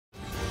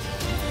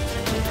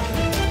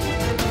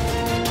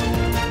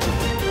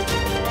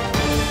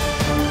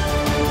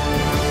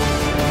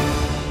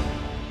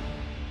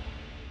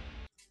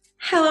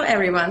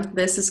everyone,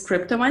 this is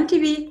Crypto One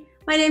TV.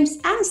 My name's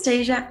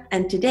Anastasia,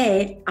 and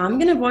today I'm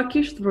gonna walk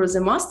you through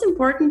the most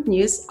important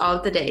news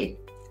of the day.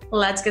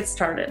 Let's get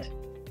started.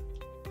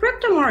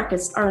 Crypto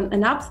markets are on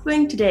an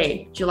upswing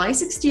today, July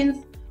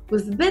 16th,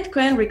 with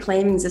Bitcoin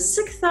reclaiming the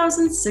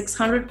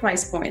 6,600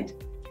 price point.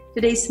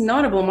 Today's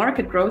notable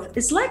market growth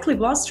is likely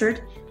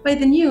bolstered by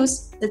the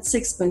news that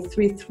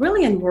 6.3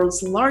 trillion,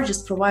 world's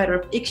largest provider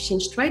of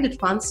exchange-traded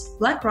funds,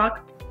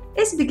 BlackRock,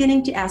 is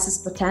beginning to assess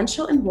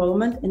potential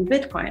involvement in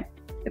Bitcoin,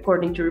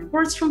 according to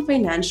reports from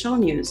Financial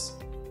News.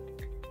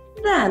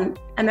 Then,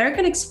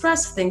 American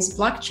Express thinks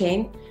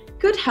blockchain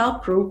could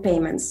help prove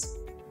payments.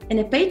 In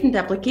a patent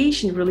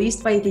application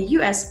released by the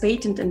US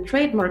Patent and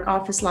Trademark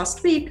Office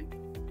last week,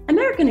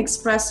 American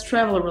Express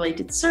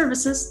travel-related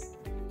services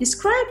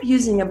describe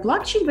using a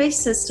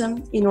blockchain-based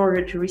system in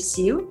order to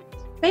receive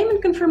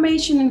payment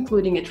confirmation,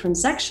 including a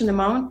transaction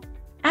amount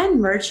and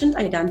merchant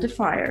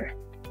identifier.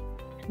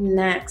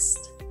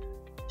 Next,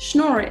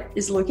 Schnorr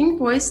is looking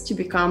poised to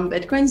become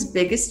Bitcoin's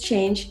biggest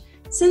change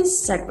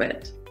since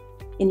SegWit.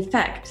 In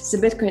fact, the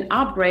Bitcoin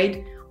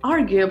upgrade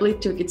arguably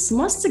took its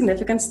most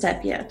significant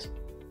step yet.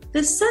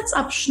 This sets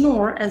up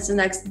Schnorr as the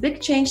next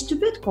big change to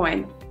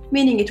Bitcoin,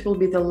 meaning it will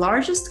be the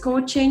largest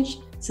code change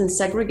since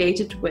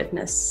segregated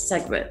witness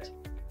SegWit.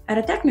 At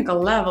a technical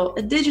level,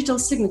 a digital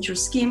signature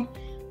scheme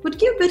would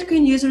give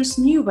Bitcoin users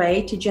a new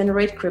way to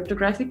generate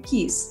cryptographic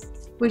keys,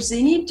 which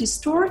they need to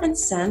store and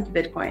send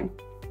Bitcoin.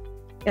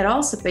 It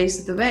also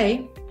paves the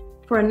way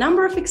for a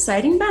number of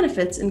exciting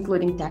benefits,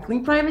 including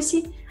tackling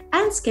privacy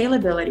and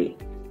scalability,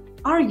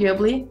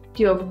 arguably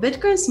two of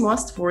Bitcoin's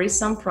most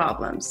worrisome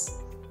problems.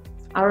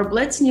 Our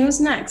Blitz news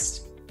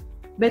next.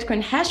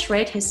 Bitcoin hash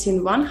rate has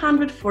seen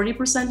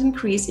 140%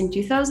 increase in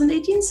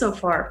 2018 so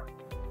far,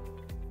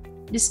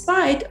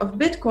 despite of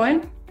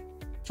Bitcoin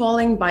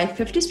falling by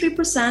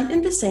 53%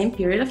 in the same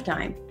period of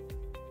time.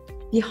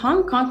 The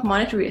Hong Kong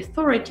Monetary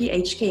Authority,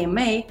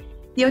 HKMA,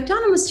 the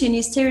Autonomous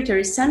Chinese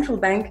Territory's central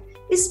bank,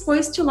 is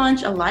poised to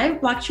launch a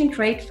live blockchain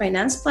trade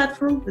finance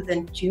platform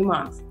within 2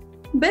 months.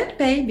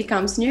 BitPay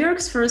becomes New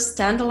York's first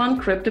standalone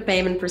crypto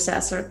payment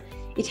processor.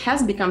 It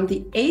has become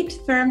the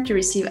 8th firm to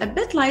receive a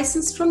BIT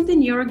license from the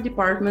New York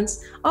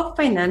Departments of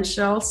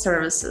Financial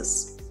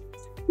Services.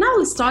 Now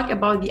let's talk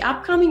about the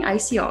upcoming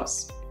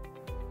ICOs.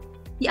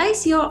 The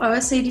ICO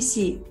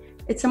OSADC,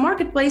 it's a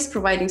marketplace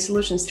providing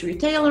solutions to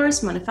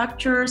retailers,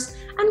 manufacturers,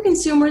 and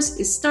consumers,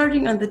 is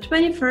starting on the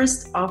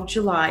 21st of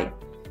July,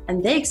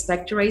 and they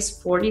expect to raise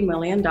 $40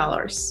 million.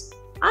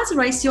 Other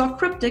ICO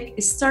Cryptic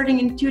is starting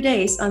in 2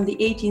 days on the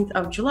 18th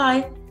of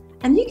July,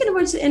 and you can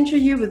watch the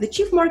interview with the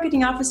Chief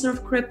Marketing Officer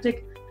of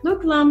Cryptic,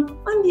 Luke Lum,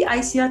 on the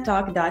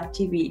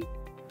ICOtalk.tv.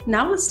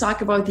 Now let's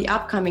talk about the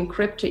upcoming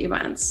crypto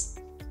events.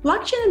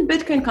 Blockchain and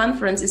Bitcoin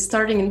conference is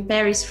starting in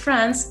Paris,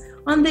 France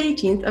on the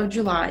 18th of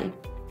July.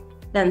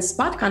 Then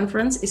Spot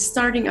conference is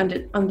starting on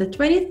the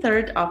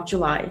 23rd of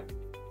July.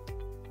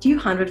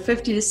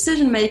 250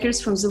 decision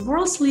makers from the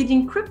world's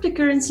leading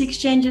cryptocurrency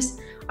exchanges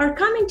are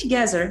coming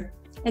together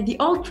at the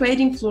old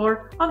trading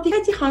floor of the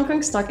Hong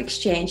Kong Stock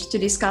Exchange to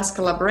discuss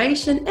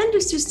collaboration,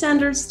 industry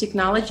standards,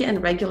 technology,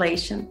 and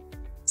regulation.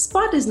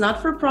 Spot is a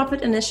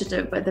not-for-profit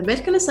initiative by the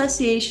Bitcoin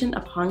Association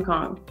of Hong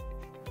Kong.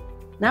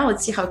 Now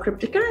let's see how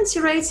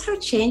cryptocurrency rates have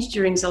changed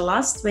during the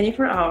last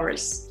 24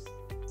 hours.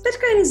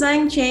 Bitcoin is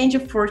eyeing change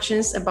of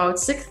fortunes about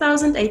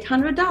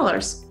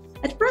 $6,800.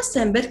 At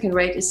present, Bitcoin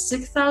rate is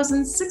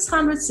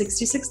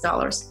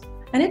 $6,666,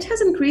 and it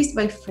has increased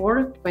by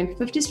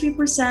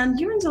 4.53%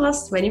 during the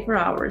last 24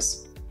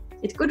 hours.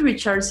 It could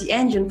recharge the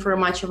engine for a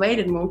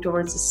much-awaited move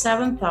towards the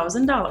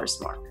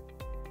 $7,000 mark.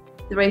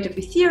 The rate of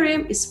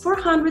Ethereum is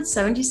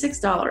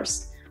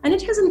 $476, and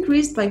it has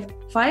increased by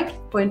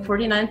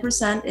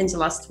 5.49% in the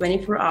last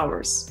 24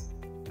 hours.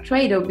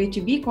 Trado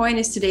B2B coin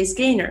is today's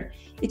gainer.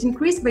 It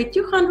increased by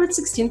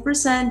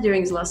 216%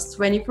 during the last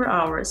 24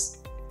 hours.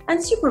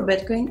 And Super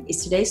Bitcoin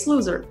is today's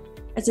loser,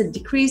 as it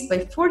decreased by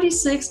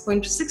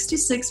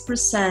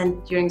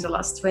 46.66% during the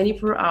last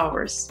 24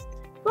 hours.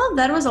 Well,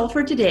 that was all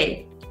for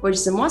today.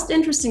 Watch the most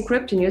interesting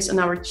crypto news on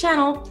our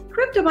channel,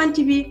 Crypto One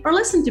TV, or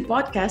listen to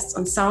podcasts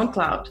on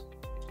SoundCloud.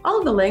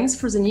 All the links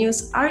for the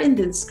news are in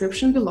the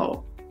description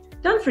below.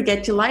 Don't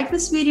forget to like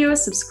this video,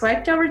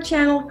 subscribe to our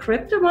channel,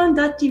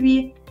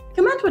 CryptoOne.tv,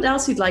 comment what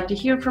else you'd like to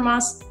hear from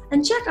us,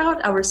 and check out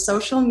our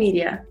social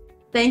media.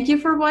 Thank you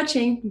for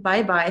watching. Bye-bye.